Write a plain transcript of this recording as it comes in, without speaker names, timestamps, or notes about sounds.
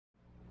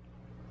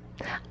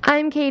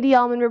I'm Katie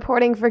Uhlmann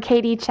reporting for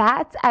Katie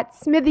Chats at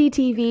Smithy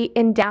TV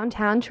in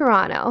downtown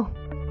Toronto.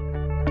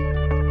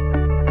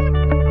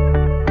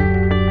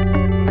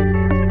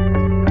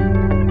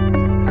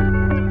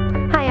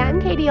 Hi,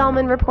 I'm Katie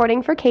Uhlmann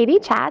reporting for Katie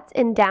Chats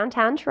in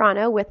downtown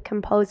Toronto with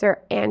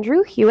composer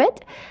Andrew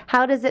Hewitt.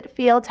 How does it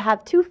feel to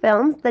have two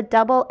films, The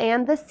Double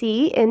and The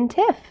C, in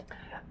TIFF?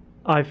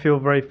 I feel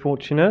very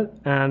fortunate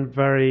and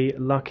very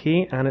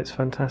lucky, and it's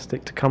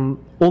fantastic to come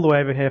all the way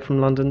over here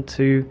from London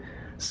to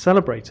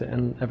celebrate it,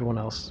 and everyone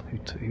else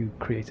who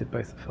created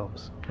both the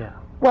films. Yeah.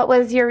 What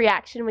was your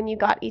reaction when you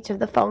got each of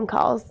the phone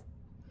calls?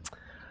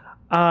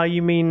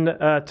 You mean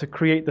to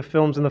create the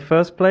films in the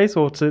first place,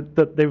 or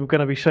that they were going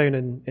to be shown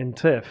in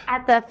TIFF?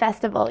 At the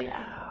festival,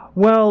 yeah.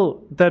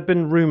 Well, there'd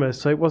been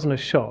rumours, so it wasn't a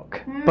shock.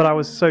 But I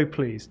was so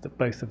pleased that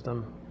both of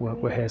them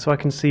were here. So I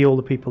can see all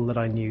the people that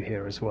I knew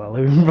here as well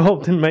who were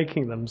involved in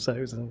making them. So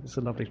it's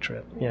a lovely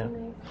trip, yeah.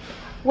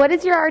 What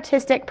is your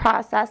artistic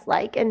process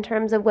like in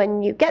terms of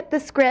when you get the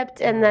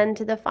script and then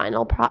to the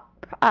final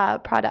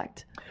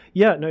product?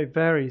 Yeah, no, it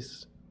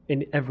varies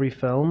in every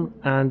film.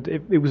 And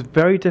it was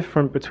very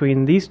different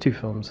between these two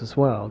films as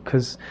well.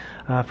 Because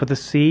for The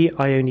Sea,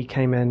 I only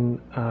came in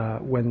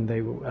when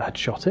they had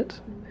shot it.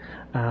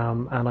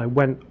 And I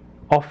went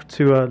off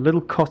to a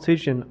little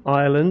cottage in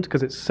Ireland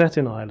because it's set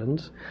in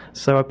Ireland.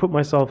 So I put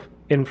myself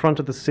in front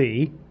of the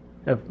sea,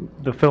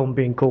 the film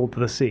being called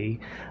The Sea,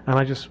 and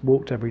I just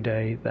walked every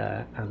day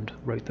there and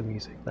wrote the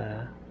music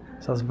there.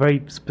 So it was a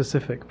very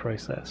specific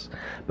process.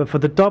 But for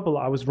The Double,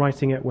 I was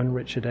writing it when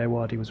Richard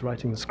Ayoade was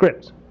writing the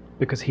script,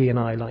 because he and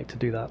I like to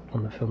do that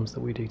on the films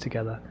that we do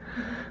together.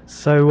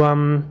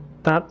 So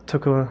that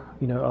took a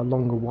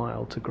longer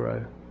while to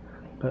grow.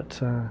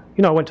 But,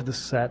 I went to the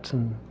set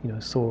and,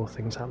 saw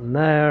things happen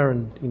there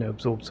and,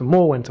 absorbed some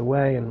more, went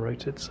away and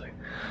wrote it. So,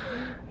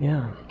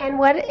 yeah. And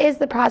what is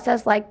the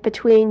process like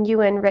between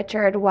you and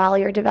Richard while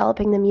you're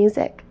developing the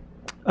music?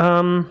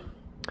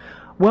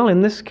 Well,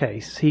 in this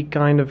case, he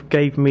kind of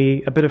gave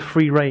me a bit of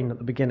free rein at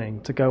the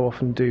beginning to go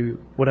off and do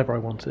whatever I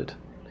wanted.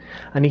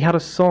 And he had a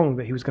song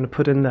that he was going to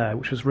put in there,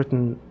 which was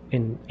written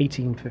in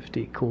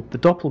 1850, called The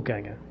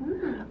Doppelganger,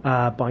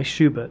 by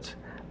Schubert.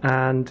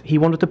 And he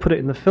wanted to put it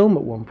in the film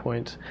at one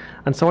point.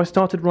 And so I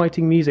started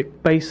writing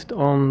music based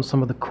on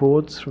some of the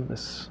chords from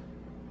this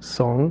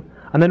song.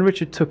 And then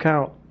Richard took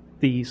out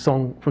the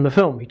song from the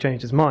film. He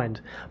changed his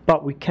mind.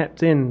 But we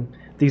kept in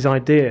these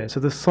ideas. So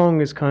the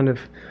song has kind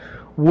of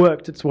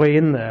worked its way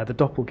in there, the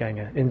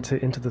doppelganger,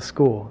 into the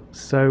score.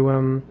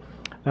 So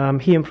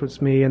he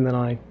influenced me, and then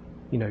I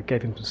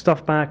gave him some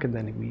stuff back, and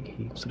then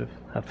he sort of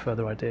had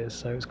further ideas.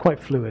 So it was quite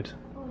fluid.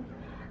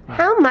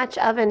 How much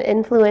of an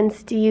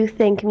influence do you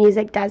think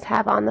music does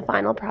have on the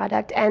final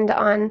product and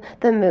on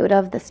the mood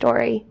of the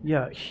story?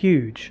 Yeah,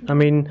 huge. I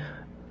mean,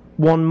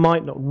 one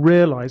might not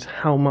realize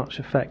how much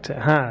effect it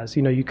has.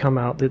 You come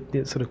out,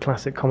 the sort of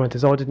classic comment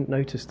is, I didn't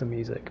notice the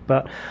music.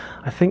 But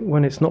I think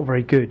when it's not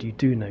very good, you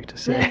do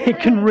notice it. It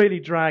can really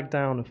drag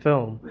down a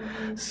film.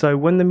 So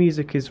when the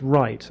music is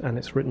right and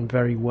it's written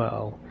very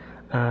well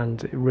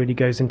and it really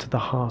goes into the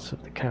heart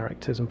of the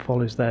characters and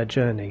follows their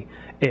journey,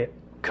 it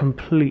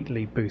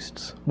completely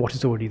boosts what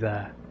is already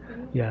there.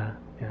 Yeah.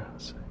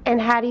 So.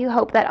 And how do you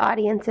hope that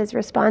audiences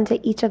respond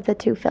to each of the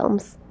two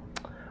films?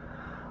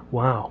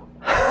 Wow.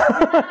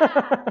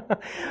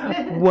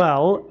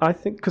 Well, I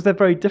think because they're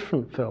very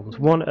different films.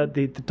 One,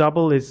 the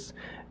Double is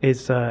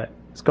it's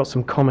got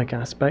some comic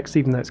aspects,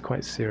 even though it's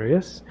quite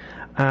serious,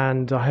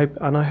 and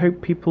I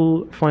hope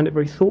people find it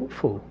very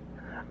thoughtful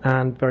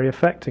and very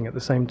affecting at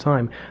the same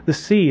time. The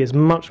Sea is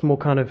much more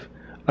kind of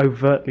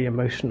overtly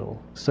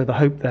emotional, so the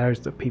hope there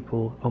is that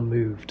people are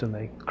moved and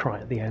they cry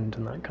at the end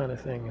and that kind of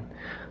thing. And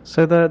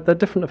so they're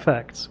different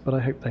effects, but I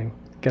hope they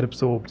get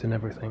absorbed in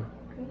everything.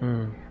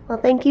 Well,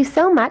 thank you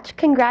so much.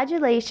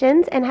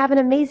 Congratulations, and have an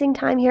amazing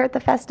time here at the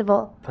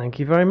festival. Thank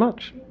you very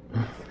much.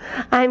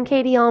 I'm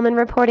Katie Uhlmann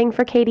reporting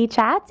for Katie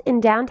Chats in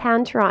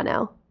downtown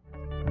Toronto.